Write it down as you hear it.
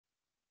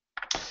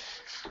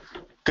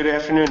Good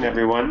afternoon,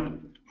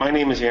 everyone. My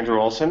name is Andrew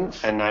Olson,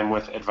 and I'm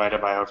with Advaita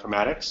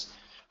Bioinformatics.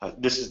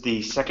 This is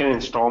the second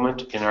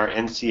installment in our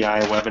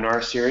NCI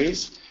webinar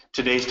series.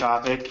 Today's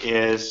topic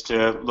is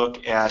to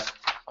look at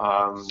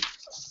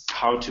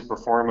how to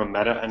perform a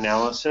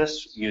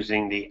meta-analysis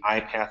using the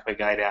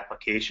iPathwayGuide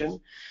application.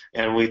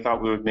 And we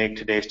thought we would make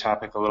today's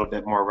topic a little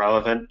bit more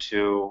relevant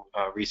to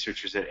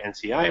researchers at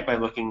NCI by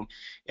looking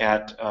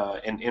at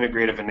an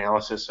integrative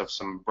analysis of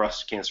some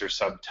breast cancer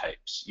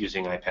subtypes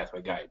using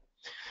iPathwayGuide.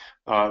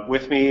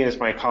 With me is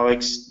my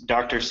colleague,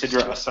 Dr.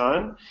 Sidra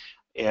Asan,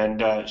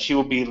 and she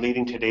will be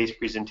leading today's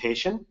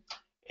presentation.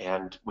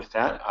 And with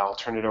that, I'll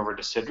turn it over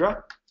to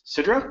Sidra.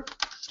 Sidra?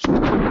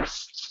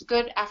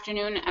 Good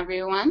afternoon,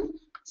 everyone.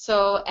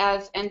 So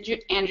as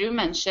Andrew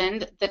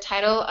mentioned, the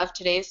title of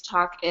today's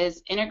talk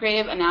is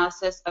Integrative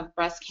Analysis of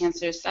Breast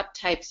Cancer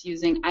Subtypes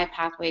using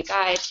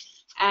iPathwayGuide.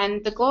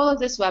 And the goal of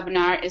this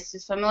webinar is to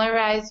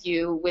familiarize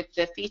you with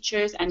the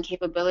features and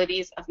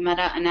capabilities of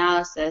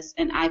meta-analysis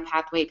in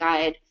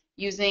iPathwayGuide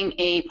using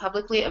a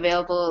publicly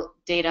available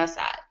data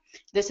set.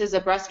 This is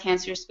a breast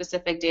cancer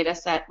specific data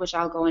set, which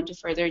I'll go into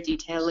further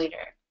detail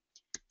later.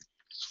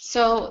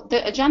 So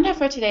the agenda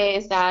for today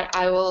is that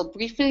I will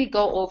briefly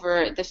go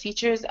over the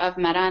features of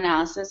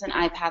meta-analysis in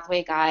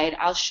iPathwayGuide.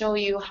 I'll show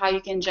you how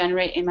you can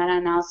generate a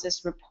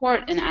meta-analysis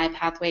report in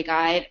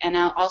iPathwayGuide, and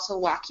I'll also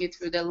walk you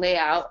through the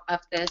layout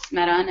of this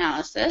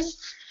meta-analysis.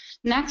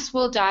 Next,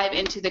 we'll dive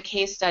into the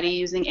case study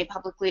using a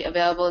publicly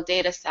available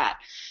data set,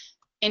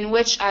 in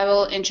which I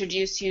will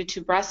introduce you to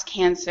breast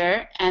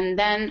cancer, and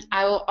then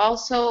I will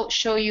also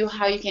show you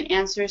how you can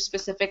answer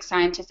specific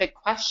scientific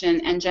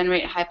questions and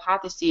generate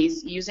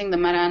hypotheses using the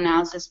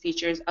meta-analysis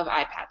features of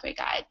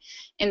iPathwayGuide.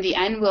 In the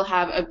end, we'll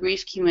have a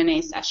brief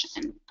Q&A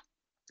session.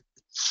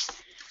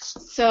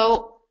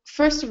 So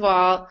first of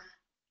all,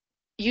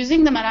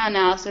 using the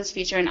meta-analysis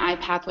feature in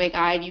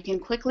iPathwayGuide, you can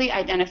quickly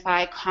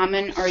identify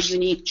common or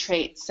unique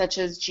traits such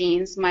as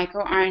genes,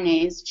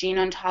 microRNAs, gene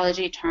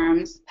ontology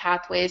terms,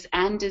 pathways,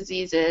 and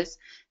diseases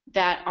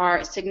that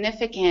are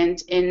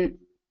significant in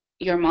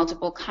your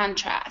multiple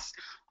contrasts.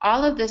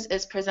 All of this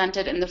is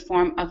presented in the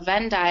form of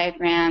Venn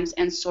diagrams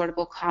and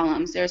sortable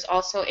columns. There's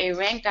also a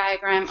rank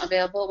diagram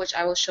available, which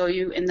I will show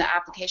you in the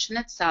application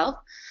itself.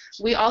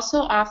 We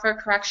also offer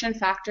correction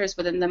factors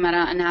within the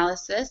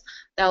meta-analysis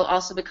that will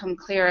also become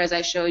clear as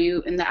I show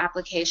you in the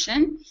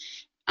application.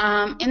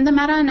 In the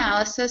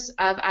meta-analysis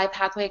of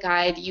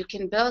iPathwayGuide, you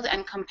can build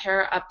and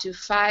compare up to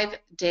 5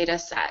 data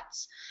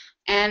sets.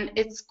 And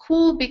it's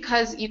cool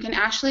because you can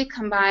actually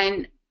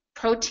combine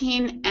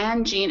protein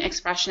and gene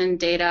expression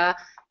data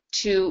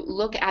to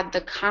look at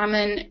the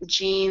common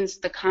genes,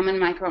 the common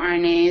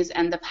microRNAs,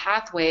 and the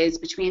pathways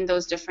between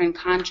those different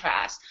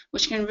contrasts,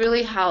 which can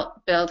really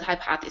help build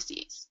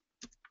hypotheses.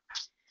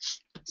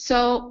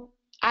 So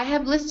I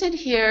have listed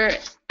here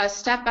a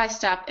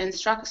step-by-step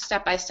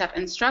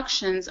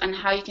instructions on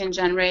how you can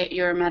generate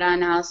your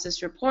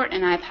meta-analysis report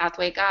in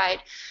iPathwayGuide,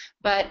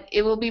 but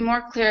it will be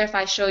more clear if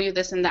I show you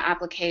this in the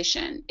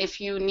application. If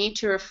you need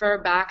to refer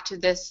back to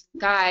this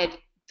guide,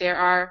 there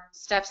are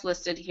steps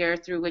listed here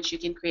through which you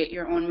can create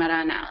your own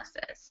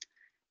meta-analysis.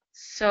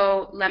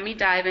 So let me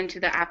dive into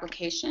the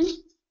application.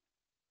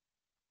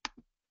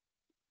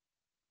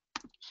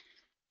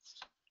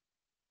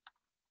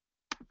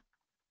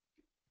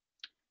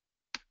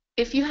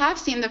 If you have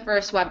seen the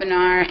first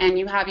webinar and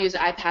you have used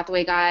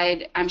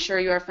iPathwayGuide, I'm sure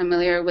you are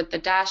familiar with the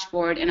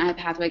dashboard in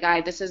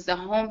iPathwayGuide. This is the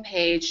home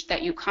page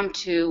that you come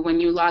to when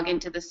you log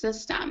into the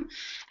system.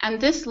 And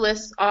this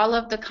lists all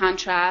of the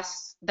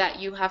contrasts that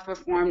you have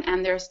performed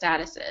and their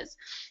statuses.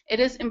 It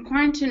is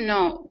important to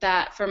note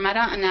that for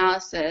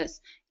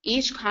meta-analysis,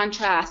 each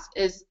contrast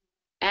is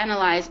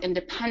analyzed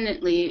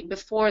independently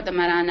before the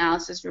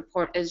meta-analysis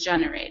report is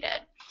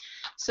generated.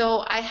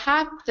 So I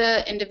have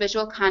the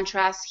individual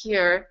contrasts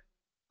here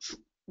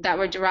that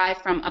were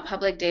derived from a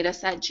public data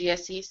set,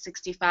 GSE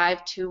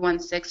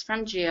 65216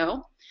 from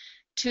GEO.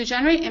 To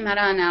generate a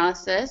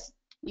meta-analysis,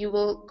 you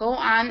will go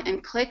on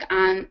and click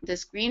on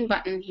this green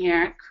button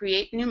here,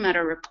 Create New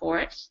Meta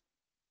Report.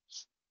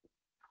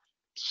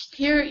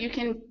 Here you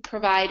can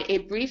provide a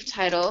brief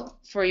title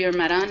for your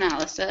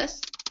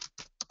meta-analysis.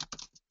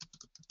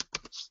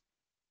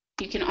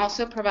 You can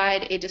also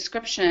provide a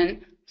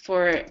description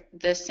for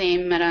the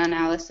same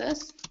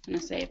meta-analysis. I'm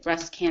going to say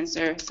breast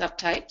cancer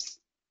subtypes.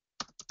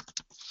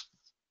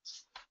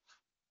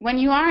 When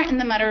you are in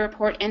the meta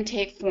report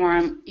intake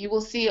form, you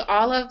will see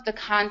all of the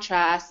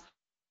contrasts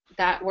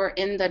that were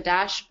in the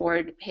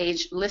dashboard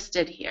page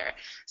listed here.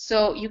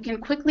 So you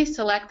can quickly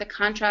select the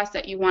contrast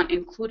that you want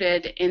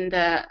included in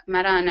the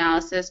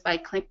meta-analysis by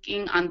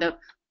clicking on the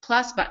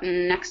plus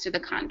button next to the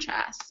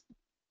contrast.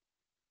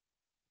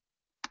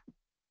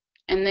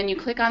 And then you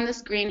click on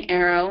this green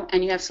arrow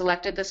and you have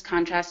selected this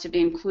contrast to be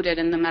included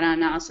in the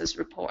meta-analysis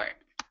report.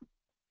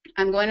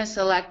 I'm going to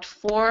select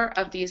 4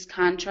 of these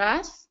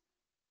contrasts.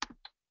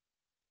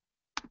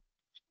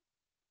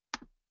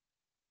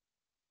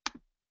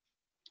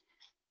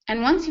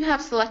 And once you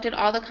have selected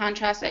all the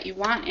contrasts that you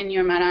want in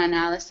your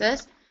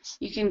meta-analysis,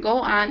 you can go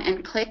on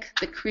and click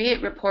the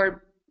Create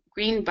Report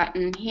green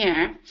button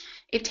here.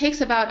 It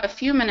takes about a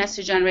few minutes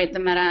to generate the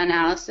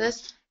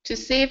meta-analysis. To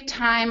save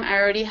time, I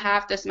already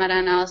have this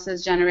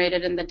meta-analysis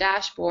generated in the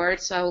dashboard,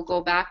 so I will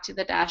go back to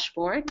the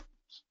dashboard.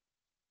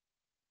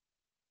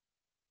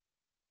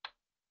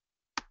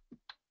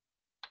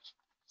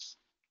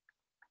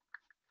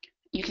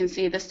 You can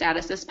see the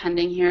status is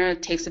pending here.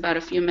 It takes about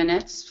a few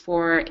minutes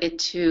for it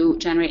to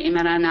generate a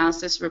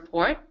meta-analysis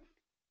report.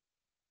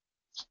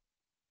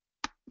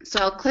 So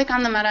I'll click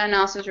on the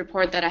meta-analysis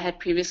report that I had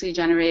previously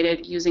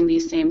generated using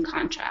these same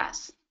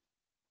contrasts.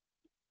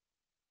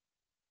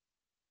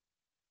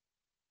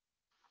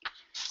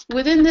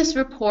 Within this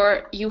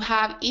report, you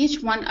have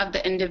each one of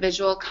the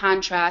individual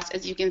contrasts.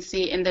 As you can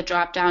see in the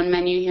drop-down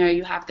menu here,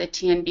 you have the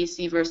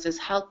TNBC versus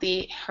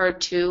healthy,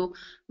 HER2,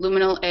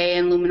 luminal A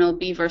and luminal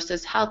B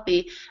versus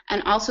healthy,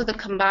 and also the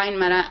combined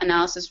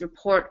meta-analysis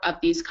report of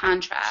these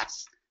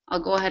contrasts. I'll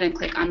go ahead and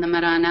click on the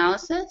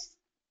meta-analysis.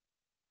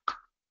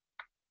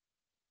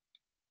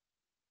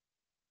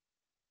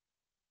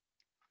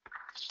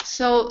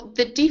 So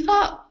the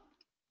default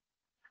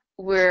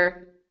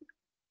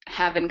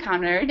have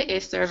encountered a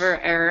server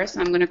error, so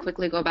I'm going to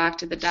quickly go back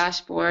to the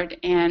dashboard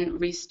and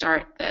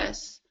restart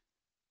this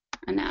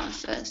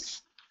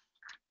analysis.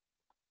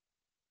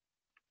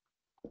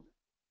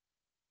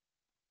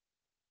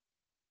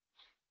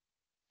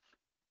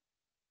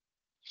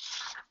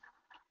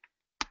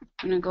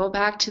 I'm going to go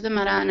back to the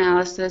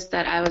meta-analysis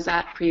that I was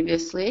at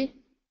previously.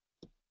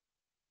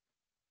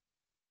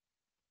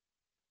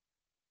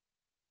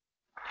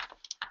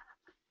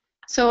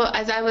 So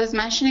as I was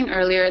mentioning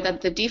earlier,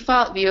 that the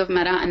default view of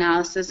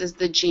meta-analysis is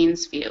the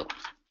genes view.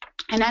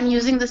 And I'm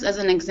using this as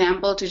an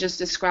example to just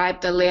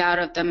describe the layout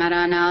of the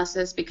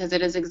meta-analysis because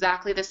it is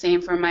exactly the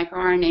same for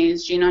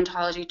microRNAs, gene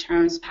ontology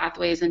terms,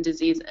 pathways, and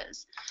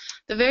diseases.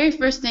 The very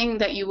first thing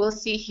that you will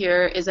see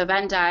here is a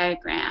Venn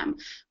diagram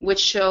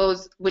which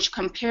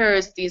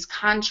compares these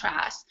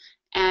contrasts,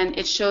 and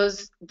it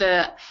shows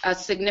the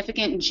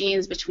significant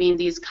genes between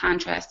these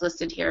contrasts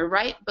listed here.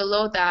 Right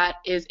below that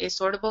is a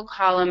sortable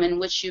column in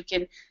which you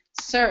can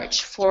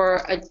search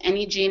for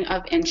any gene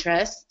of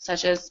interest,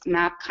 such as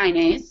MAP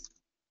kinase.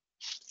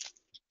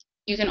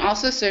 You can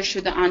also search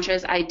through the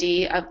Entrez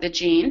ID of the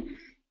gene,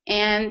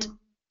 and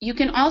you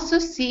can also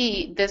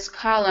see this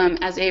column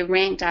as a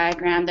rank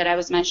diagram that I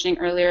was mentioning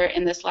earlier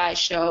in the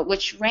slideshow,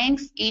 which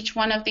ranks each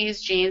one of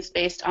these genes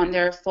based on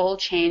their fold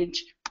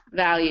change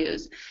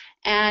values.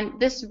 And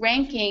this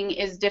ranking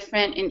is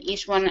different in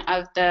each one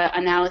of the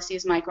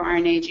analyses,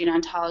 microRNA, gene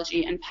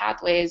ontology, and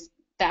pathways.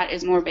 That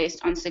is more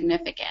based on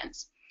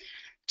significance.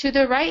 To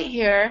the right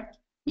here,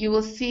 you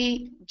will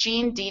see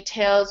gene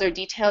details or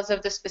details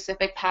of the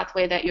specific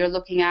pathway that you're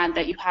looking at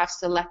that you have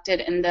selected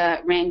in the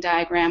rank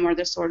diagram or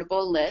the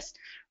sortable list.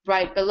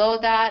 Right below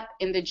that,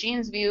 in the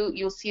genes view,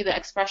 you'll see the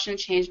expression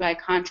change by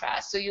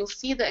contrast. So you'll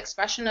see the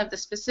expression of the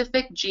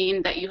specific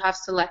gene that you have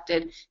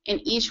selected in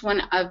each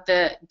one of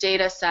the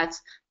data sets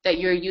that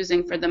you're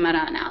using for the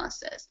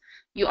meta-analysis.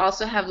 You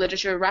also have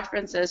literature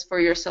references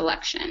for your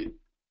selection.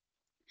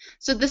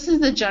 So this is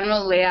the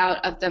general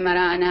layout of the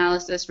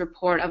meta-analysis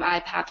report of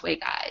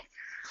iPathwayGuide.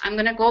 I'm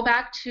going to go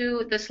back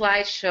to the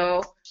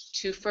slideshow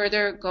to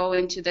further go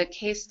into the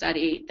case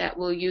study that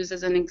we'll use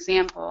as an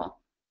example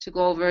to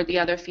go over the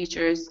other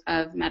features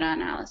of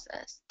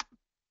meta-analysis.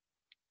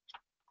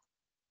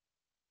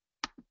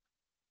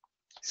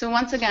 So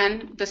once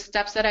again, the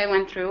steps that I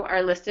went through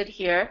are listed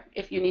here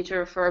if you need to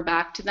refer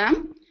back to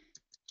them.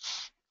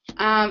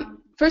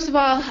 First of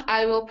all,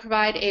 I will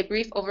provide a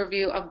brief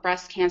overview of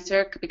breast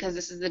cancer because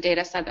this is the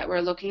data set that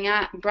we're looking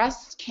at.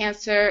 Breast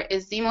cancer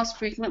is the most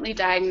frequently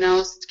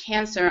diagnosed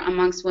cancer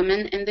amongst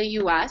women in the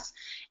US,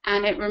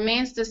 and it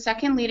remains the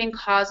second leading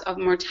cause of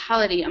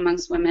mortality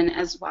amongst women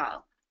as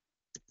well.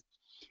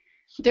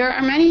 There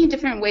are many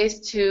different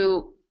ways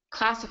to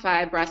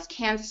classify breast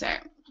cancer,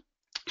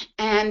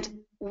 and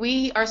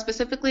we are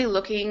specifically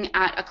looking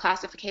at a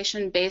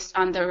classification based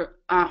on the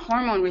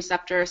hormone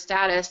receptor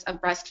status of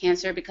breast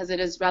cancer because it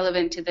is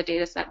relevant to the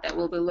data set that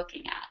we'll be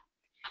looking at.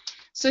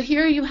 So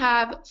here you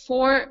have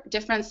 4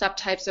 different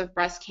subtypes of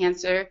breast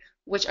cancer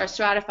which are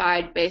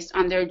stratified based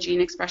on their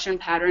gene expression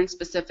pattern,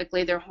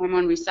 specifically their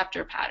hormone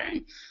receptor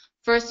pattern.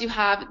 First, you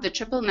have the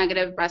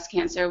triple-negative breast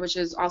cancer, which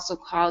is also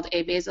called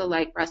a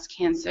basal-like breast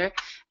cancer,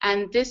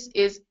 and this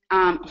is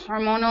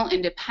hormonal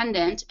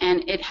independent,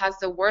 and it has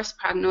the worst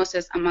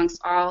prognosis amongst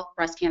all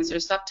breast cancer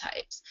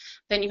subtypes.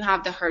 Then you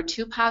have the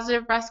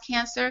HER2-positive breast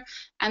cancer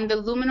and the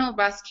luminal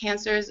breast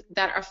cancers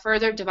that are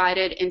further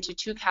divided into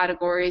 2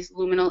 categories,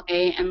 luminal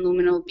A and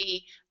luminal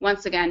B,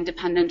 once again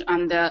dependent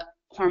on the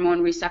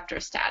hormone receptor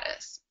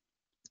status.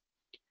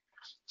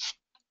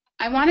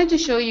 I wanted to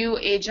show you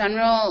a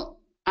general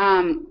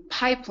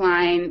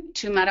pipeline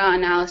to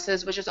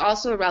meta-analysis, which is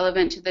also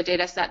relevant to the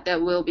data set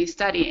that we'll be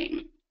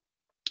studying.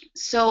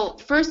 So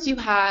first you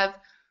have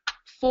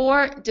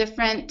 4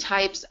 different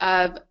types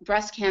of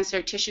breast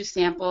cancer tissue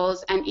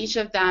samples, and each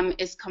of them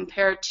is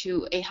compared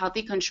to a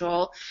healthy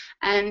control.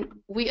 And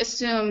we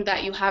assume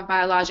that you have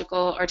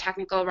biological or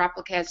technical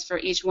replicates for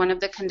each one of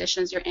the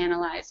conditions you're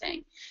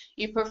analyzing.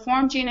 You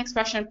perform gene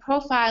expression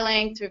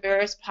profiling through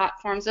various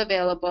platforms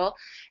available,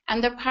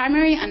 and the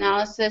primary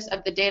analysis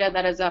of the data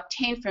that is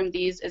obtained from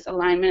these is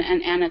alignment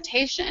and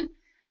annotation.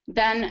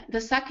 Then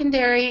the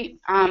secondary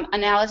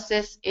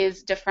analysis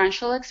is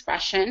differential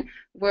expression,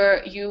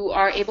 where you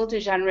are able to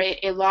generate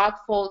a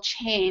log-fold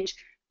change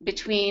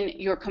between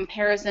your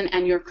comparison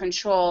and your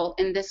control.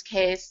 In this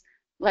case,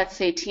 let's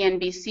say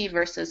TNBC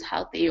versus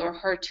healthy or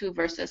HER2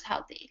 versus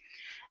healthy.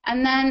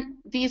 And then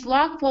these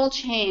log-fold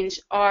change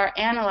are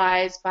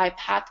analyzed by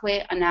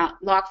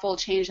log-fold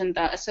change and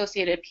the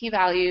associated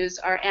p-values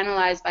are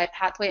analyzed by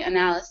pathway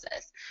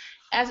analysis.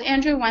 As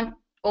Andrew went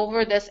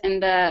over this in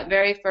the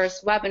very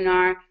first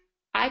webinar,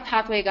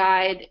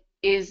 iPathwayGuide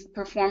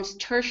performs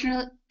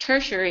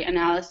tertiary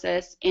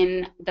analysis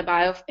in the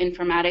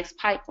bioinformatics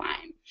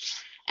pipeline.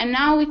 And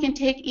now we can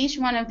take each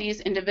one of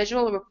these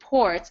individual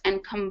reports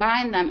and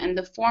combine them in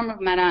the form of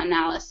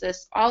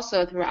meta-analysis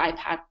also through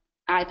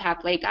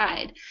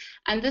iPathwayGuide.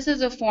 And this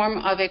is a form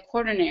of a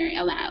quaternary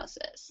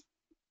analysis.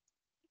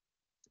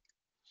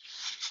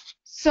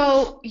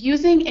 So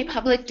using a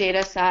public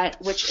data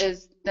set, which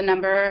is the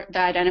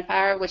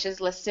identifier, which is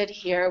listed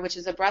here, which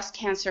is a breast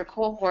cancer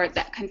cohort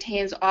that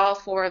contains all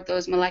 4 of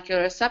those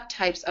molecular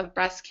subtypes of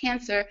breast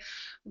cancer,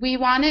 we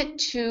wanted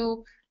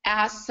to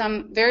ask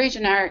some very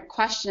generic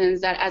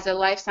questions that as a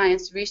life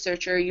science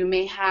researcher you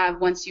may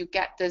have once you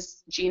get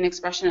this gene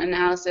expression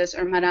analysis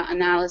or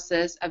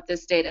meta-analysis of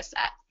this data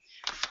set.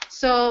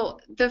 So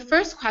the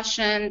first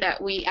question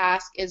that we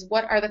ask is,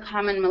 what are the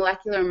common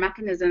molecular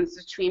mechanisms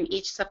between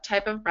each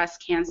subtype of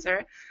breast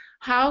cancer?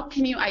 How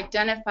can you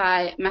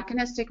identify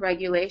mechanistic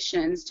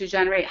regulations to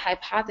generate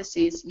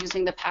hypotheses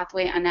using the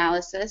pathway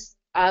analysis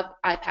of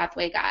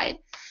iPathwayGuide?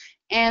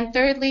 And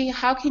thirdly,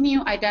 how can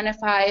you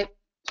identify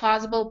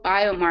plausible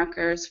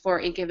biomarkers for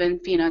a given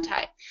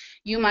phenotype?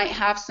 You might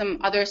have some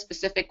other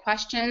specific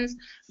questions,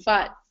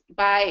 but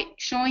by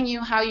showing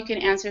you how you can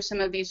answer some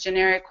of these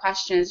generic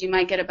questions, you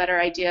might get a better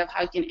idea of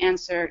how you can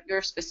answer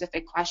your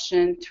specific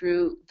question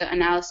through the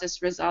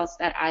analysis results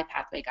that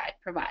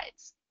iPathwayGuide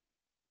provides.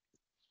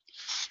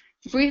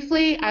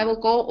 Briefly, I will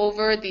go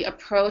over the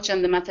approach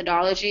and the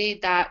methodology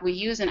that we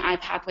use in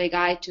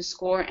iPathwayGuide to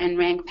score and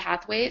rank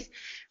pathways.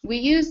 We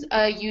use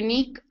a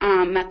unique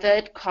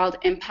method called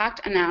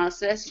impact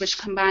analysis, which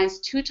combines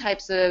 2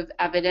 types of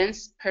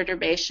evidence,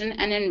 perturbation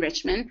and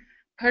enrichment.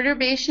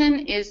 Perturbation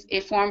is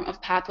a form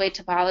of pathway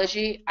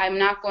topology. I'm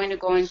not going to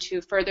go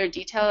into further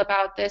detail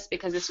about this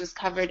because this was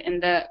covered in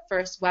the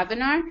first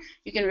webinar.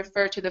 You can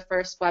refer to the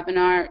first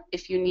webinar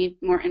if you need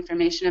more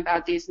information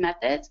about these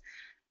methods.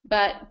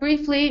 But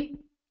briefly,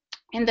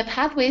 in the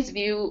pathways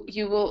view,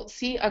 you will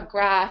see a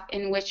graph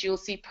in which you'll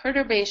see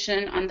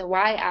perturbation on the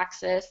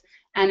y-axis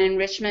and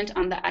enrichment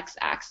on the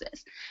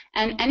x-axis.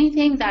 And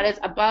anything that is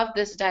above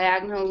this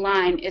diagonal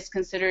line is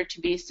considered to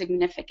be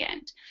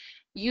significant.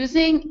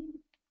 Using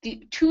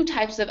the 2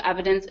 types of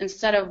evidence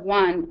instead of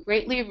 1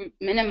 greatly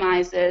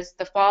minimizes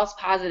the false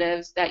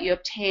positives that you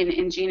obtain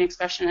in gene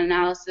expression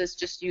analysis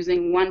by just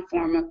using one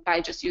form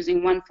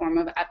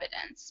of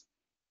evidence.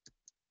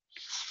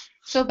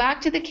 So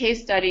back to the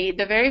case study,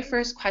 the very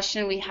first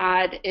question we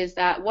had is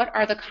that what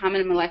are the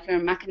common molecular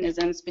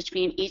mechanisms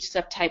between each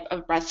subtype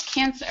of breast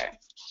cancer?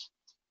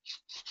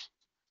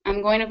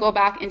 I'm going to go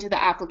back into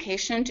the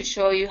application to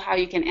show you how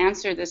you can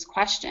answer this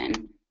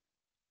question.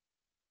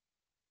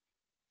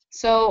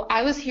 So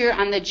I was here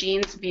on the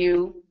genes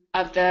view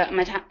of the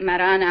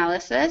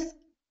meta-analysis,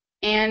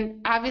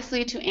 and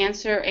obviously to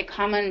answer a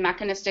common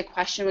mechanistic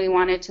question, we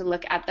wanted to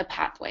look at the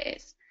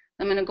pathways.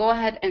 I'm going to go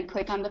ahead and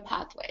click on the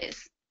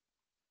pathways.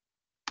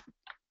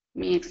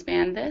 Let me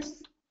expand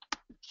this.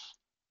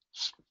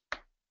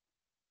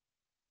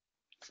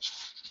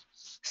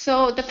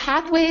 So the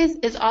pathways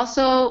is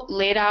also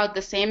laid out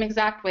the same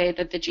exact way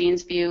that the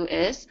genes view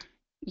is.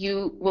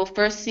 You will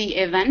first see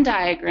a Venn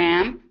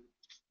diagram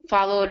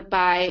followed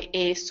by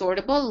a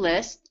sortable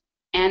list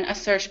and a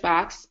search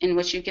box in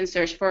which you can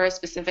search for a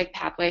specific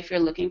pathway if you're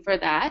looking for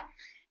that.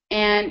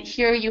 And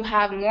here you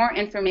have more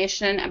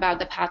information about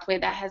the pathway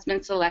that has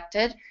been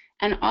selected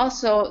and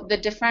also the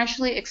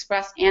differentially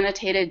expressed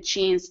annotated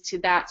genes to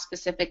that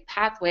specific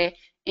pathway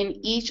in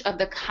each of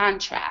the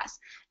contrasts.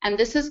 And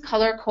this is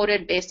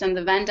color-coded based on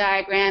the Venn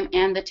diagram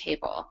and the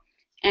table.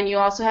 And you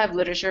also have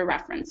literature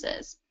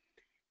references.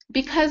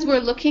 Because we're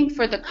looking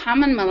for the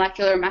common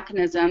molecular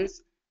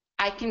mechanisms,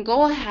 I can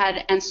go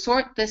ahead and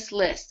sort this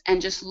list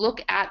and just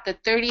look at the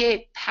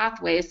 38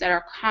 pathways that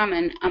are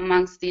common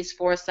amongst these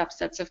 4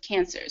 subsets of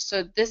cancers.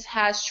 So this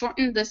has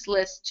shortened this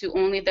list to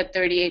only the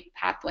 38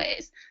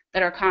 pathways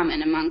that are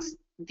common amongst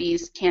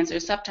these cancer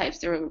subtypes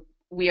that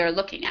we are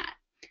looking at.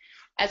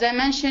 As I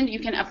mentioned, you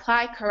can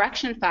apply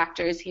correction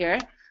factors here.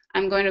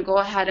 I'm going to go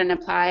ahead and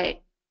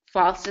apply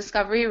false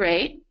discovery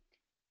rate.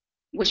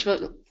 which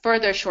will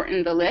further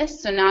shorten the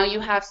list. So now you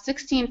have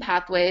 16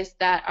 pathways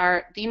that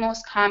are the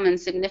most common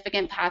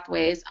significant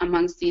pathways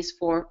amongst these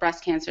 4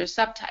 breast cancer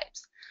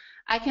subtypes.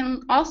 I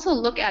can also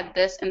look at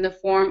this in the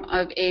form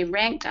of a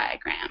rank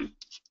diagram.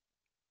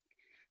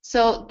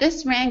 So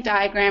this rank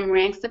diagram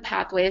ranks the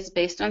pathways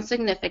based on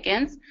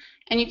significance,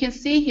 and you can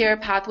see here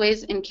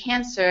pathways in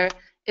cancer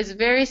is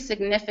very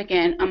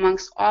significant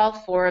amongst all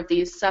 4 of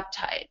these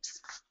subtypes.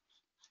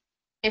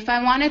 If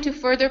I wanted to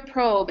further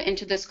probe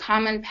into this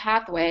common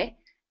pathway,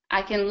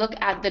 I can look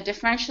at the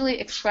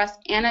differentially expressed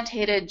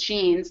annotated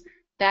genes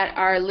that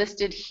are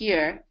listed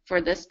here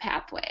for this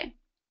pathway.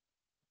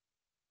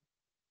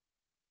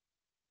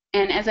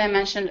 And as I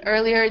mentioned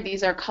earlier,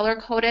 these are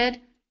color-coded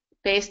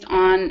based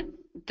on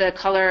the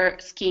color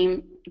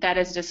scheme that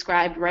is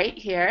described right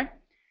here.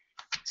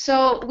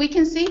 So we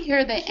can see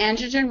here the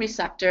androgen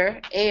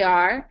receptor,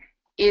 AR,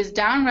 is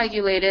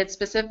downregulated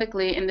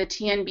specifically in the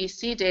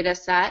TNBC data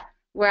set,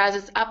 whereas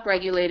it's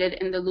upregulated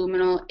in the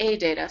luminal A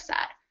data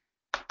set.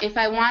 If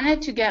I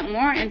wanted to get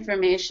more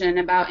information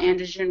about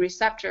androgen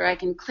receptor, I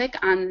can click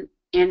on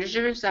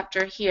androgen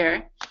receptor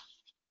here.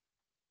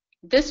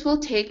 This will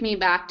take me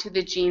back to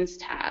the Genes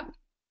tab,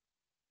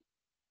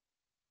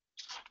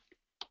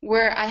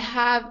 where I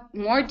have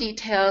more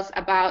details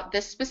about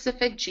this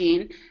specific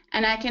gene,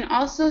 and I can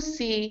also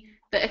see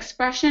the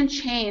expression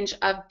change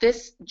of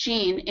this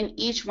gene in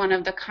each one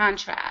of the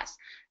contrasts.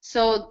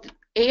 So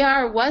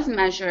AR was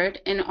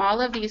measured in all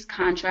of these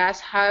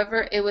contrasts,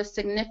 however, it was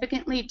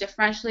significantly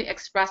differentially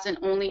expressed in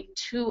only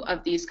 2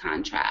 of these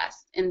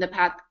contrasts in the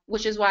path,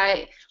 which is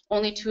why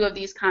only 2 of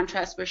these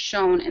contrasts were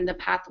shown in the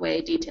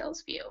pathway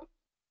details view.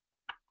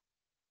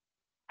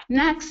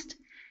 Next,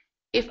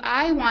 if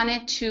I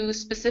wanted to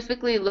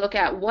specifically look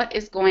at what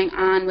is going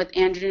on with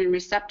androgen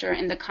receptor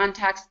in the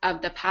context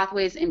of the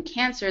pathways in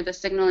cancer, the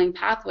signaling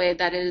pathway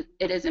that it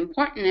is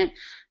important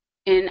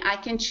in, I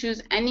can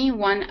choose any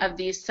one of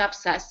these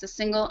subsets, the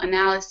single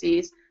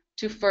analyses,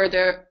 to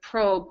further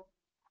probe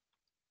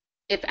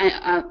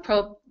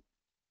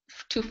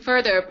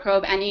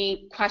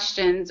any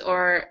questions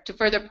or to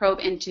further probe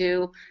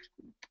into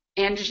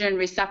androgen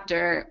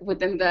receptor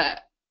within the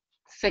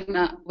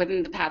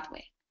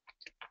pathway.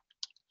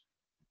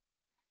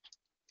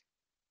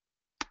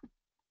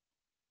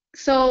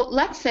 So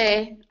let's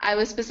say I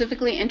was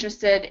specifically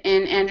interested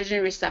in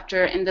androgen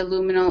receptor in the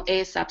luminal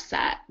A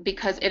subset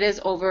because it is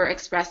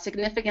overexpressed,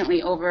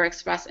 significantly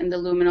overexpressed in the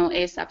luminal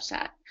A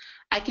subset.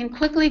 I can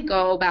quickly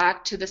go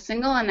back to the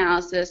single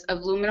analysis of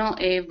luminal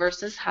A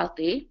versus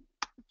healthy.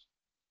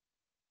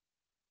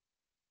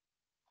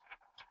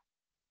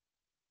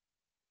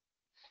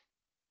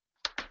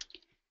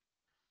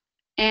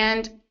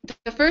 And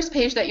the first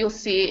page that you'll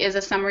see is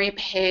a summary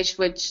page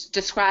which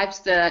describes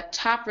the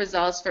top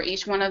results for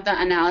each one of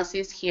the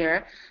analyses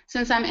here.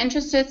 Since I'm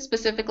interested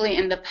specifically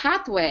in the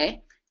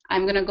pathway,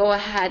 I'm going to go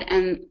ahead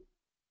and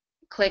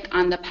click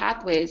on the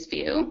pathways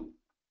view.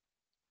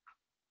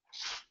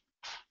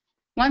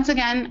 Once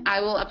again, I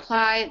will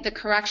apply the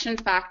correction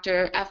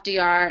factor,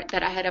 FDR,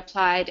 that I had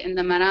applied in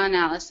the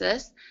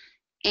meta-analysis.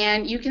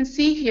 And you can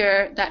see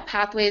here that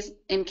pathways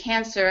in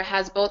cancer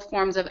has both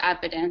forms of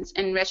evidence,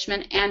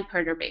 enrichment and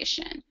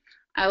perturbation.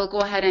 I will go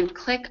ahead and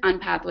click on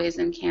pathways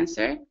in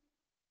cancer.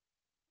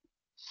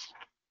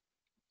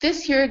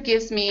 This here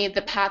gives me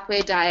the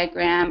pathway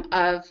diagram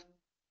of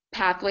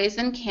pathways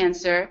in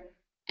cancer,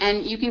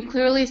 and you can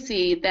clearly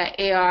see that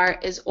AR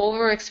is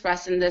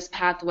overexpressed in this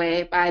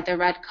pathway by the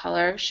red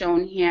color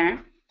shown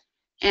here.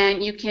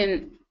 And you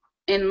can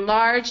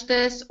enlarge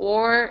this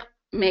or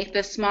make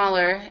this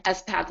smaller,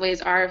 as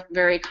pathways are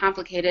very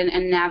complicated,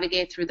 and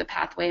navigate through the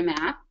pathway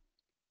map.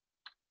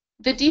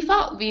 The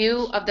default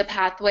view of the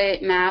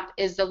pathway map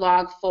is the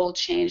log fold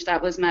change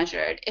that was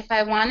measured. If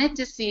I wanted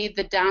to see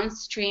the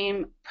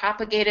downstream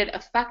propagated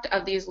effect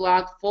of these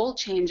log fold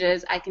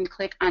changes, I can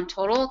click on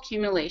total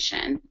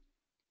accumulation.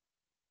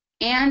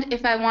 And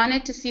if I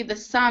wanted to see the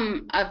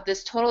sum of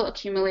this total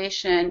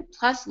accumulation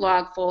plus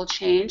log fold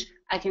change,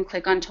 I can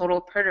click on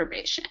total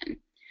perturbation.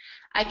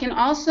 I can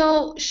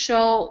also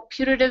show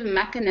putative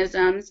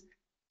mechanisms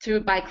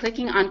by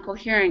clicking on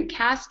coherent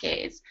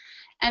cascades.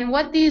 And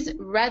what these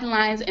red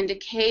lines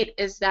indicate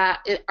is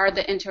that it are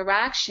the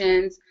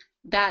interactions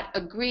that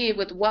agree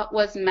with what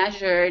was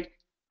measured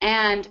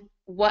and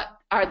what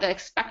are the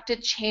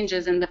expected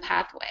changes in the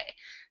pathway.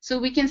 So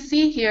we can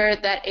see here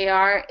that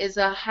AR is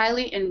a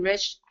highly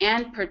enriched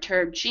and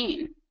perturbed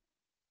gene.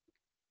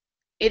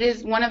 It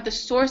is one of the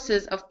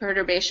sources of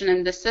perturbation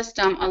in the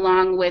system,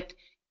 along with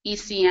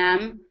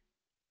ECM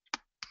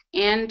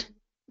and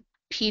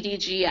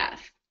PDGF.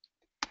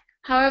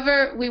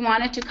 However, we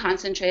wanted to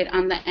concentrate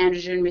on the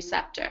androgen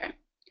receptor.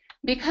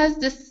 Because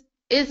this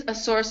is a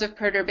source of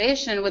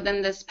perturbation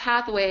within this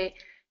pathway,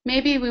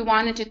 maybe we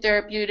wanted to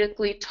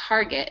therapeutically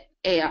target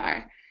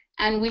AR.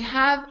 And we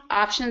have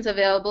options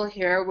available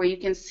here where you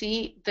can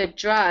see the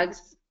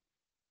drugs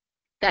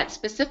that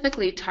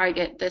specifically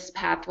target this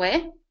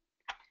pathway.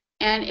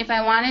 And if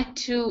I wanted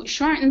to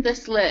shorten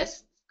this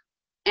list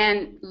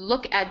and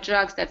look at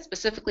drugs that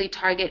specifically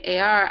target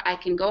AR, I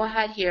can go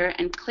ahead here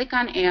and click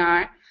on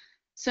AR.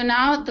 So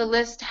now the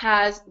list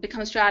has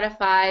become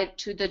stratified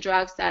to the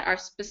drugs that are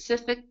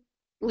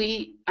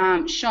specifically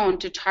shown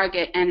to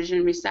target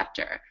androgen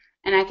receptor.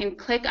 And I can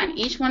click on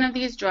each one of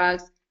these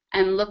drugs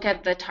and look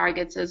at the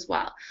targets as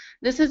well.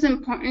 This is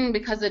important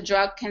because a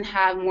drug can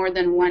have more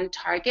than one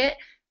target.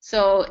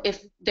 So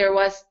if there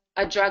was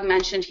a drug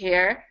mentioned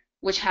here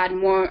which had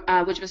more,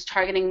 which was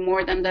targeting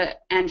more than the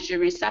androgen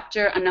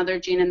receptor, another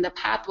gene in the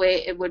pathway,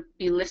 it would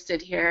be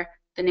listed here.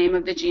 The name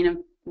of the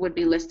gene would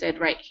be listed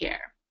right here.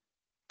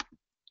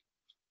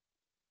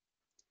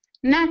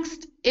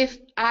 Next, if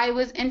I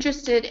was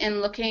interested in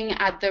looking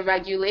at the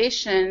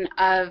regulation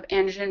of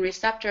androgen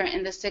receptor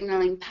in the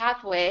signaling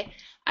pathway,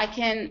 I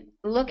can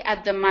look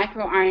at the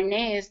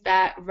microRNAs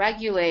that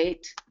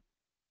regulate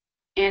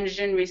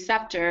androgen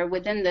receptor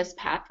within this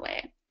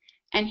pathway.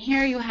 And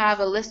here you have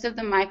a list of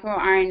the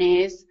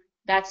microRNAs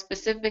that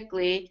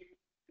specifically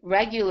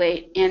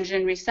regulate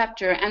androgen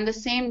receptor, and the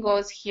same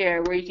goes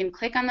here, where you can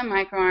click on the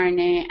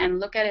microRNA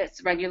and look at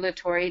its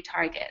regulatory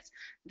targets.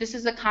 This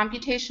is a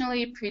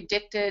computationally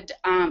predicted,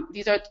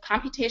 these are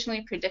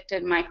computationally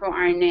predicted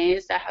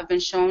microRNAs that have been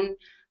shown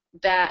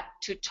that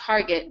to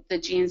target the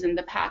genes in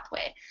the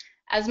pathway.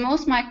 As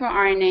most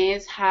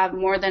microRNAs have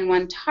more than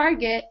one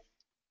target,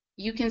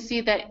 you can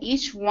see that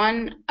each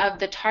one of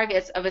the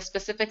targets of a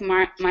specific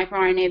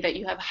microRNA that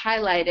you have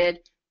highlighted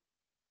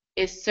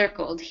is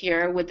circled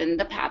here within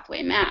the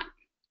pathway map.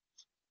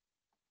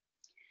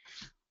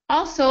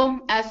 Also,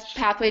 as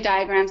pathway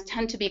diagrams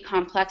tend to be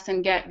complex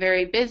and get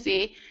very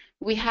busy,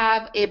 we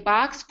have a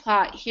box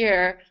plot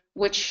here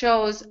which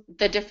shows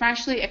the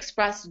differentially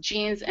expressed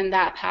genes in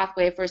that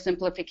pathway for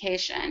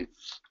simplification.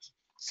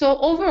 So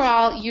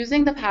overall,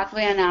 using the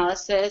pathway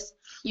analysis,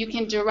 you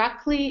can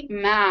directly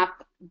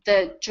map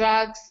the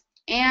drugs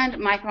and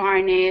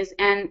microRNAs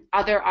and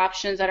other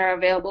options that are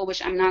available,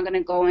 which I'm not going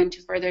to go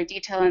into further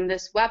detail in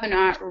this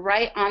webinar,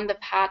 right on the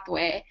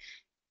pathway,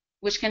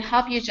 which can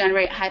help you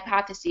generate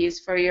hypotheses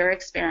for your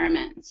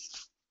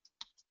experiments.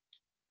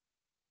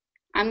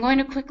 I'm going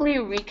to quickly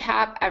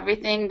recap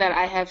everything that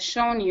I have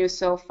shown you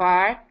so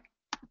far.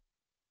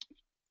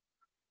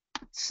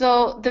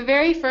 So the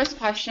very first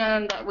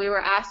question that we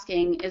were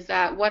asking is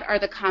that what are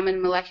the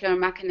common molecular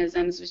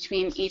mechanisms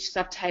between each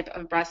subtype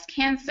of breast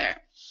cancer?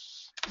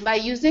 By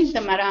using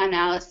the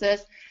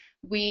meta-analysis,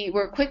 we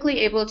were quickly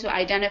able to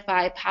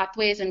identify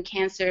pathways in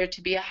cancer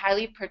to be a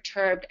highly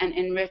perturbed and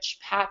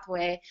enriched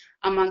pathway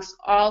amongst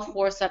all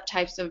 4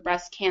 subtypes of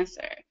breast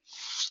cancer.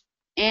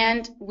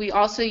 And we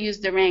also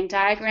used the rank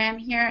diagram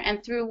here,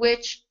 and through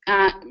which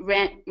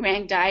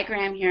rank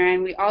diagram here,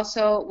 and we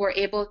also were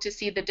able to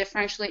see the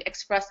differentially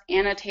expressed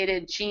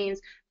annotated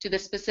genes to the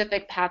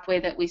specific pathway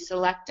that we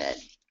selected.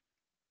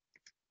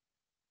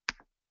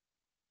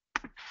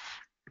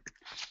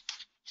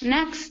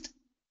 Next,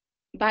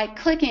 by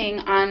clicking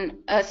on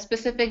a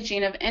specific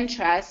gene of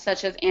interest,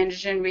 such as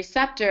androgen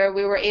receptor,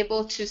 we were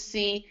able to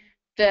see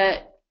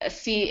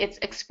its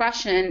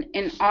expression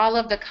in all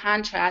of the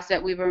contrasts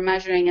that we were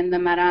measuring in the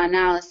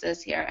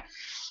meta-analysis here.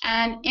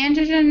 And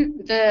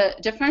the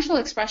differential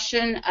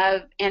expression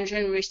of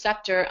androgen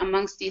receptor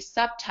amongst these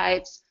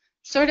subtypes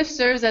sort of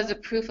serves as a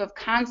proof of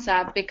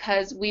concept,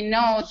 because we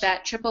know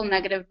that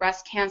triple-negative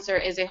breast cancer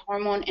is a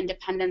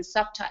hormone-independent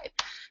subtype.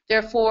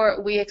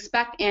 Therefore, we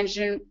expect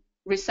androgen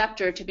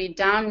receptor to be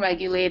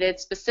downregulated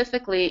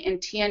specifically in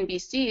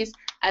TNBCs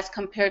as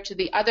compared to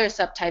the other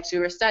subtypes we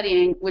were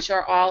studying, which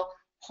are all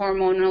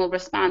hormonal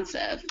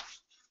responsive.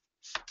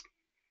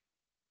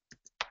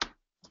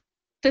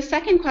 The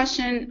second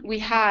question we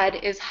had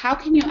is, how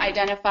can you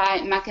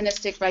identify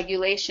mechanistic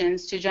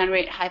regulations to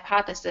generate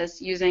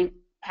hypotheses using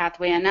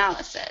pathway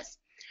analysis?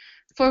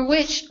 For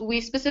which we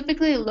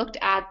specifically looked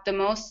at the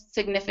most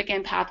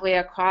significant pathway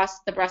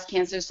across the breast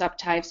cancer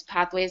subtypes,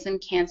 pathways in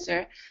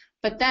cancer,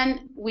 but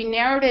then we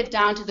narrowed it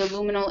down to the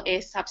luminal A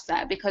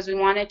subset because we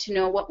wanted to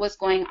know what was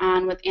going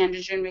on with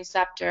androgen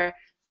receptor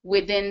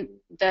within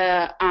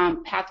the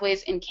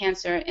pathways in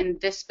cancer in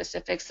this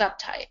specific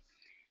subtype.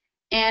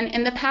 And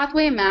in the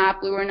pathway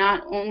map, we were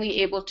not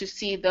only able to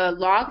see the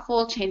log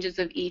fold changes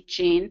of each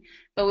gene,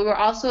 but we were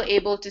also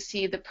able to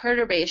see the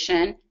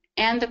perturbation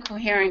and the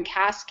coherent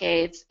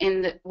cascades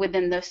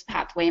within this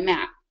pathway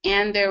map.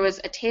 And there was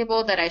a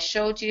table that I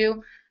showed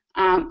you,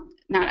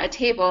 not a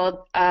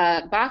table,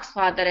 a box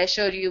plot that I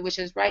showed you, which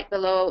is right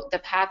below the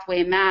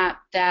pathway map,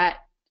 that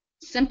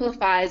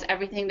simplifies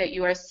everything that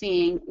you are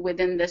seeing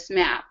within this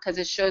map, because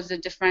it shows the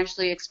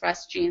differentially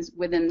expressed genes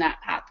within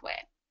that pathway.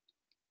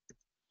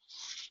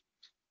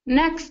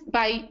 Next,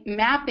 by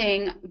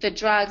mapping the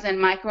drugs and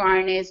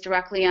microRNAs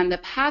directly on the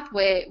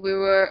pathway, we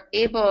were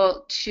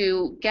able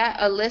to get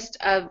a list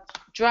of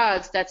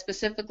drugs that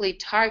specifically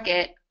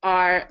target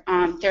our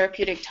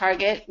therapeutic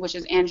target, which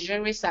is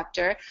androgen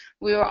receptor.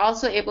 We were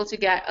also able to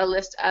get a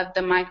list of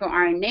the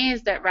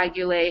microRNAs that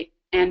regulate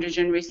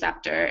androgen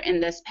receptor in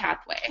this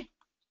pathway.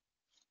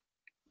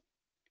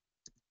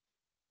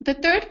 The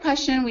third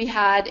question we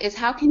had is,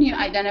 how can you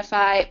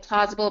identify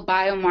plausible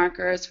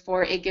biomarkers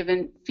for a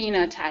given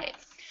phenotype?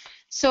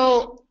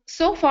 So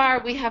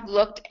far we have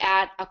looked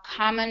at a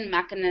common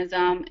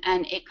mechanism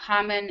and a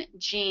common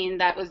gene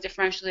that was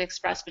differentially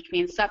expressed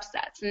between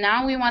subsets.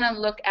 Now we want to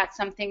look at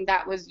something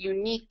that was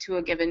unique to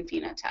a given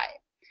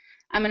phenotype.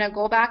 I'm going to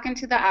go back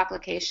into the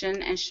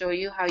application and show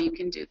you how you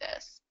can do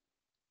this.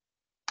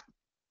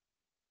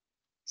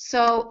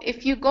 So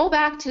if you go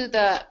back to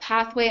the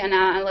pathway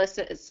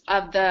analysis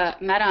of the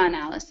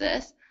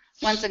meta-analysis,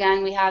 once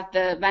again, we have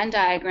the Venn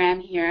diagram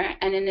here,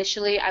 and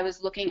initially I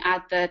was looking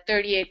at the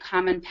 38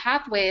 common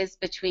pathways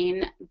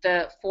between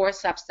the 4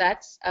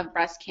 subsets of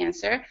breast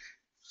cancer.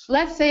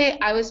 Let's say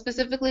I was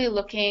specifically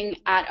looking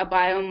at a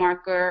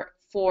biomarker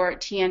for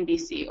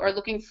TNBC, or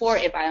looking for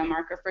a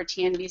biomarker for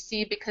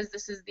TNBC because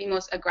this is the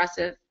most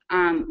aggressive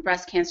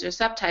breast cancer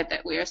subtype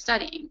that we are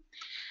studying.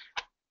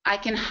 I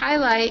can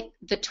highlight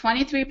the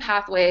 23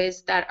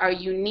 pathways that are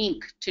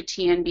unique to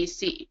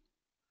TNBC.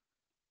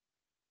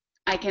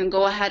 I can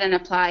go ahead and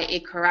apply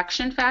a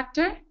correction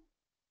factor,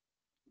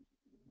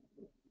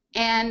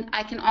 and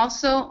I can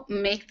also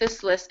make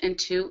this list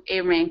into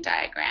a rank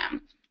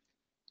diagram.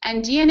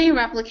 And DNA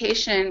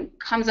replication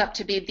comes up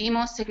to be the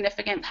most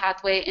significant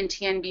pathway in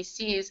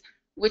TNBCs,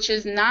 which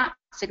is not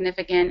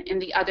significant in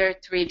the other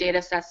 3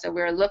 data sets that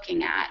we're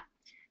looking at.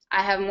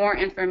 I have more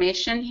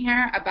information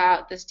here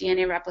about this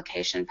DNA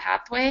replication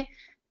pathway.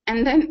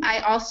 And then I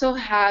also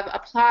have a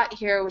plot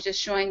here which is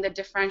showing the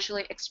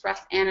differentially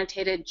expressed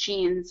annotated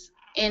genes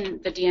in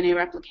the DNA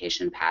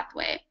replication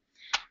pathway.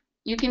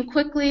 You can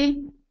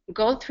quickly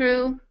go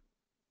through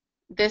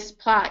this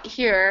plot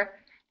here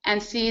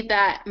and see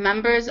that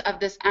members of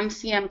this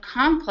MCM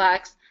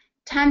complex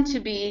tend to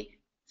be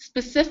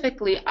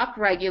specifically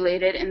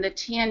upregulated in the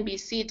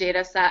TNBC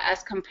data set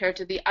as compared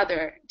to the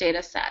other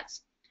data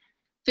sets.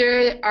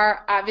 There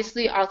are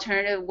obviously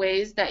alternative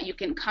ways that you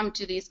can come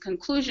to these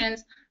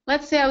conclusions.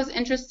 Let's say I was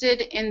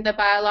interested in the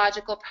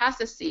biological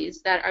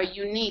processes that are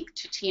unique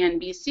to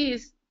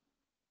TNBCs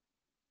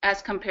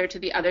as compared to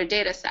the other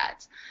data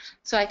sets.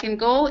 So I can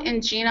go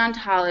in gene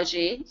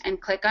ontology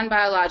and click on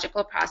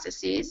biological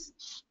processes.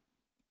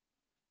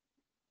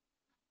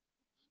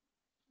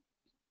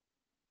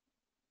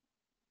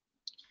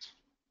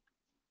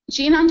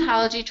 Gene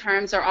ontology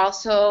terms are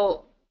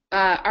also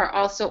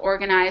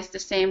organized the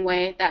same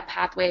way that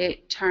pathway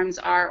terms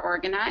are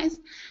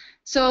organized.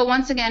 So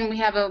once again, we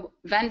have a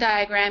Venn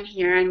diagram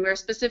here, and we're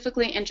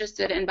specifically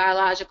interested in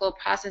biological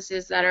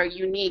processes that are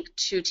unique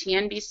to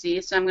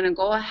TNBC. So I'm going to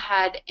go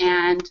ahead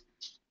and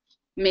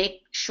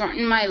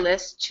shorten my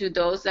list to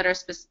those that are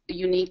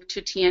unique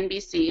to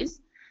TNBCs.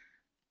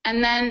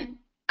 And then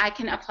I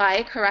can apply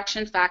a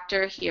correction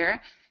factor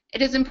here.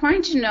 It is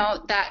important to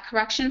note that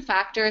correction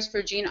factors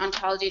for gene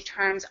ontology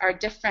terms are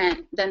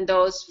different than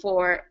those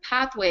for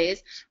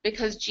pathways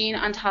because gene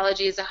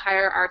ontology is a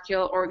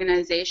hierarchical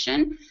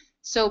organization.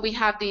 So we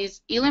have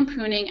these Elam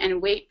pruning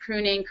and weight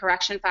pruning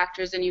correction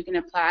factors, and you can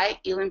apply,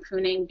 Elam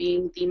pruning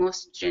being the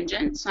most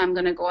stringent. So I'm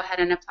going to go ahead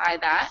and apply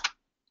that.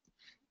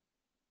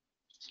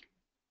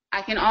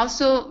 I can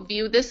also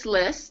view this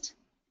list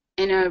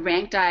in a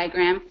rank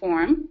diagram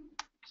form.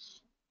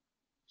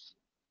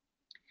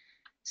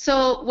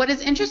 So what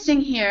is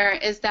interesting here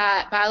is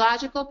that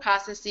biological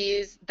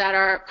processes that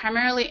are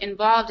primarily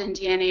involved in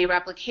DNA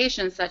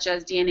replication, such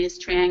as DNA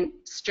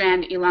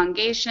strand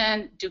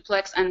elongation,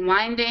 duplex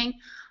unwinding,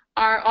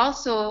 are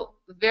also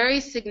very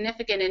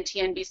significant in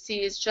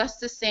TNBCs, just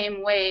the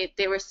same way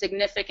they were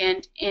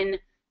significant in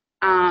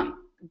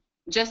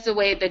just the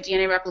way the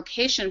DNA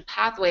replication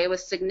pathway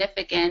was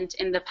significant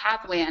in the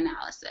pathway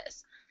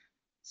analysis.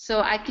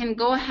 So I can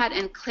go ahead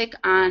and click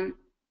on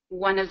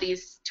one of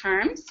these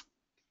terms.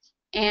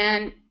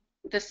 And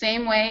the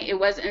same way it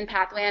was in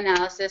pathway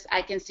analysis,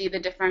 I can see the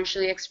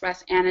differentially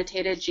expressed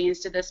annotated genes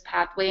to this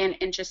pathway. And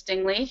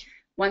interestingly,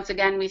 once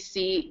again, we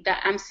see the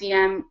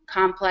MCM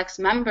complex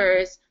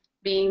members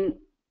being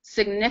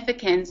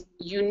significant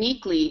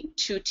uniquely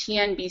to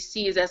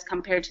TNBCs as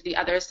compared to the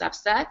other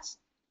subsets.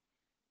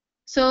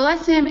 So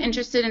let's say I'm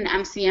interested in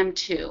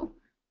MCM2.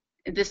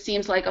 This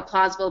seems like a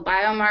plausible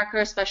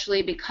biomarker,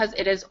 especially because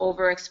it is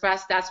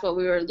overexpressed. That's what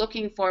we were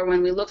looking for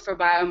when we look for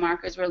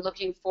biomarkers. We're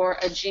looking for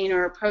a gene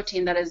or a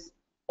protein that is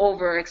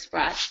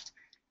overexpressed.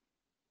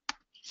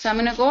 So I'm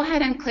going to go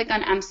ahead and click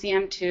on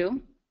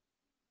MCM2.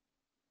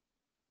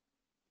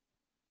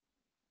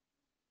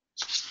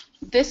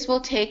 This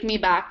will take me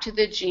back to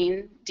the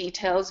gene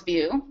details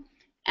view.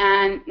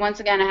 And once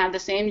again, I have the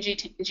same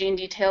gene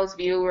details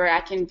view where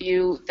I can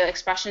view the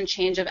expression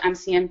change of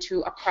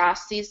MCM2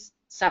 across these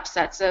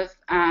subsets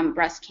of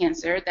breast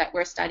cancer that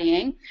we're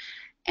studying.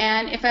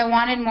 And if I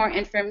wanted more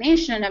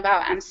information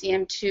about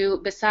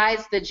MCM2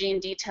 besides the gene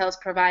details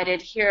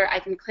provided here, I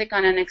can click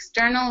on an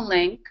external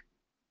link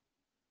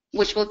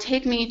which will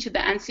take me to the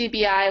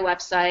NCBI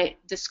website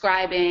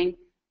describing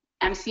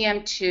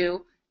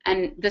MCM2,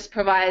 and this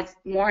provides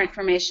more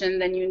information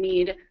than you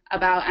need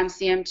about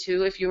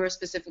MCM2 if you were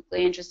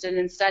specifically interested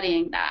in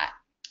studying that.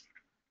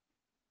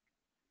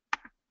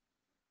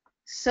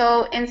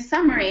 So in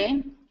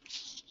summary,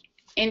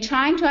 in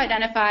trying to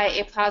identify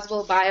a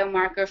plausible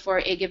biomarker for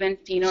a given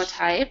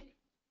phenotype,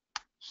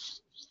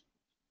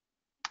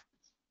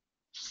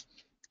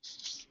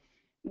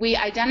 we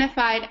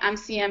identified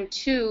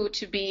MCM2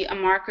 to be a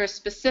marker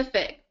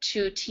specific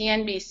to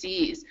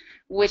TNBCs,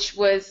 which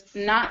was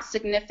not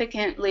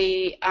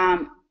significantly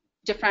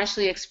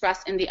differentially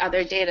expressed in the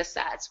other data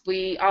sets.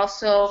 We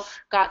also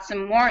got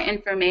some more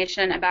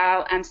information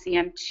about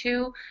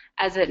MCM2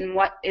 as in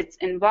what it's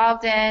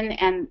involved in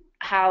and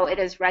how it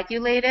is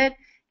regulated.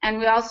 And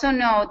we also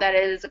know that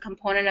it is a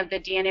component of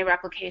the DNA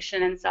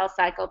replication and cell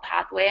cycle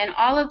pathway, and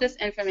all of this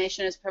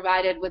information is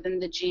provided within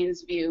the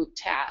Genes View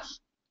tab.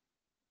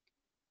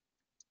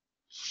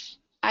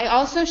 I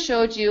also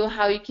showed you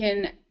how you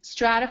can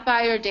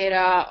stratify your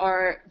data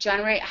or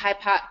generate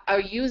or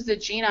use the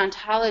gene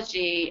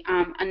ontology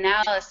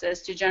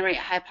analysis to generate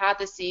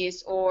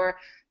hypotheses or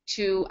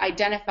to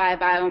identify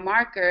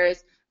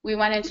biomarkers. We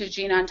went into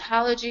gene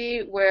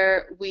ontology,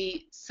 where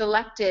we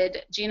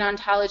selected gene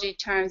ontology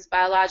terms,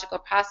 biological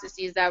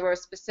processes that were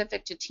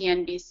specific to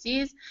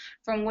TNBCs,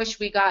 from which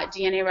we got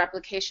DNA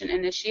replication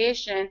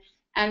initiation,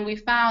 and we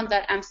found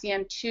that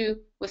MCM2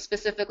 was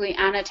specifically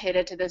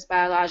annotated to this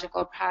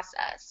biological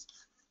process.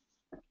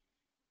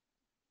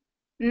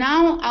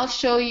 Now I'll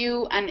show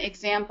you an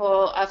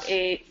example of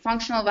a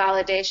functional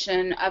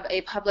validation of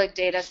a public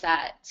data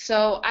set.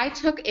 So I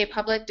took a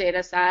public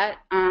data set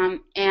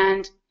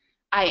and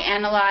I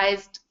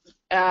analyzed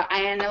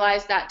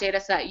that data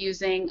set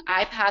using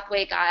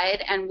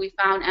iPathwayGuide, and we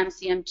found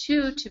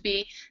MCM2 to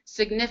be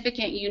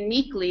significant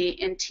uniquely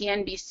in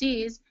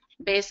TNBCs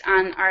based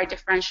on our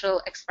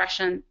differential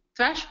expression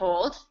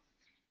threshold.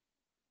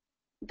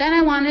 Then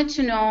I wanted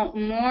to know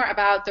more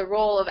about the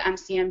role of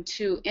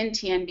MCM2 in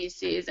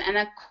TNBCs, and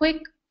a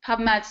quick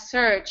PubMed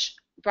search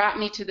brought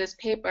me to this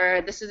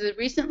paper. This is a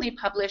recently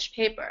published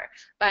paper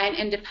by an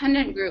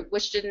independent group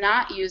which did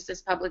not use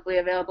this publicly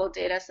available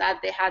data set.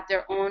 They had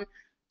their own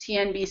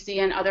TNBC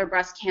and other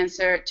breast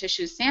cancer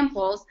tissue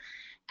samples,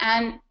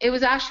 and it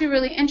was actually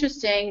really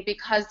interesting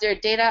because their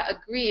data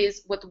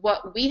agrees with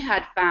what we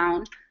had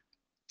found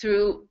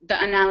through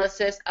the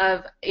analysis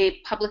of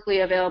a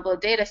publicly available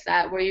data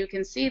set, where you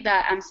can see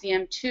that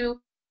MCM2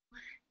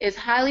 is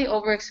highly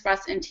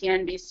overexpressed in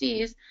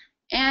TNBCs,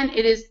 and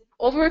it is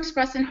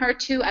overexpressed in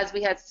HER2 as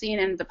we had seen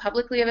in the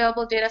publicly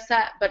available data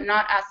set, but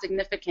not as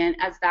significant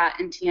as that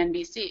in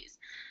TNBCs.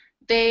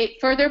 They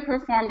further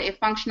performed a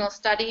functional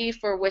study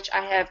for which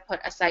I have put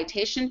a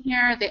citation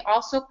here. They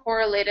also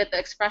correlated the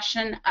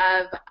expression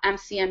of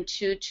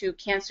MCM2 to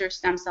cancer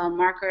stem cell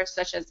markers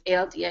such as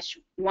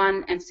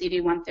ALDH1 and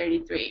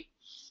CD133.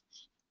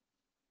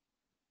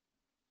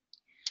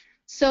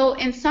 So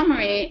in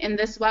summary, in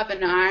this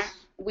webinar,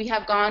 we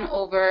have gone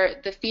over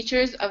the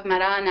features of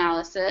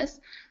meta-analysis,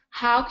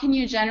 how can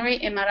you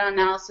generate a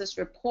meta-analysis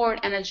report,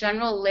 and a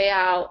general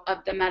layout of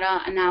the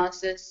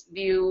meta-analysis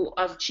view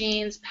of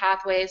genes,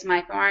 pathways,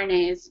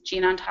 microRNAs,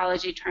 gene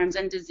ontology terms,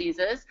 and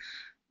diseases.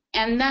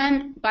 And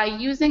then by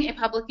using a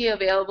publicly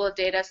available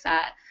data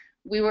set,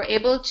 we were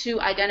able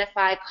to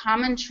identify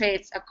common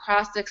traits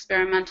across the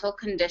experimental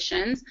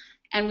conditions,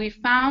 and we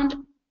found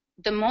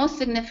the most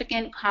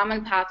significant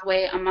common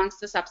pathway amongst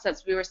the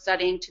subsets we were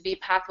studying to be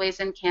pathways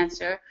in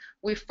cancer.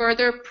 We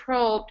further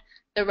probed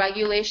the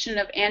regulation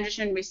of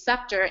androgen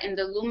receptor in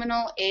the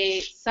luminal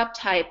A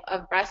subtype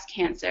of breast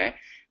cancer,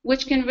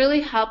 which can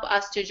really help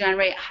us to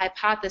generate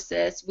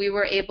hypotheses. We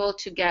were able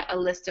to get a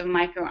list of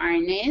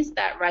microRNAs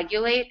that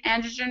regulate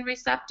androgen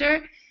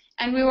receptor,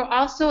 and we were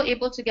also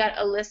able to get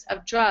a list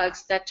of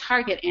drugs that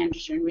target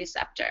androgen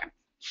receptor.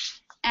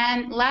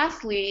 And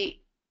lastly,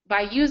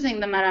 by using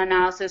the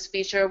meta-analysis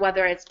feature,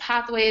 whether it's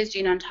pathways,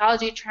 gene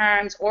ontology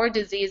terms, or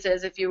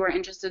diseases, if you were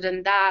interested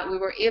in that, we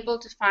were able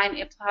to find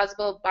a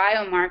plausible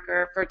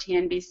biomarker for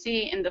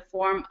TNBC in the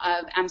form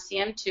of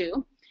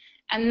MCM2.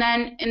 And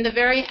then in the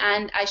very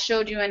end, I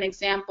showed you an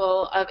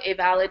example of a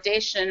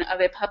validation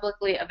of a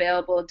publicly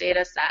available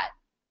data set.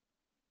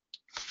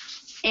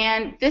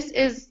 And this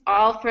is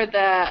all for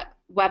the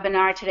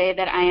webinar today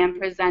that I am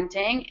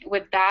presenting.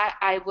 With that,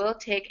 I will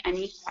take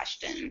any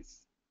questions.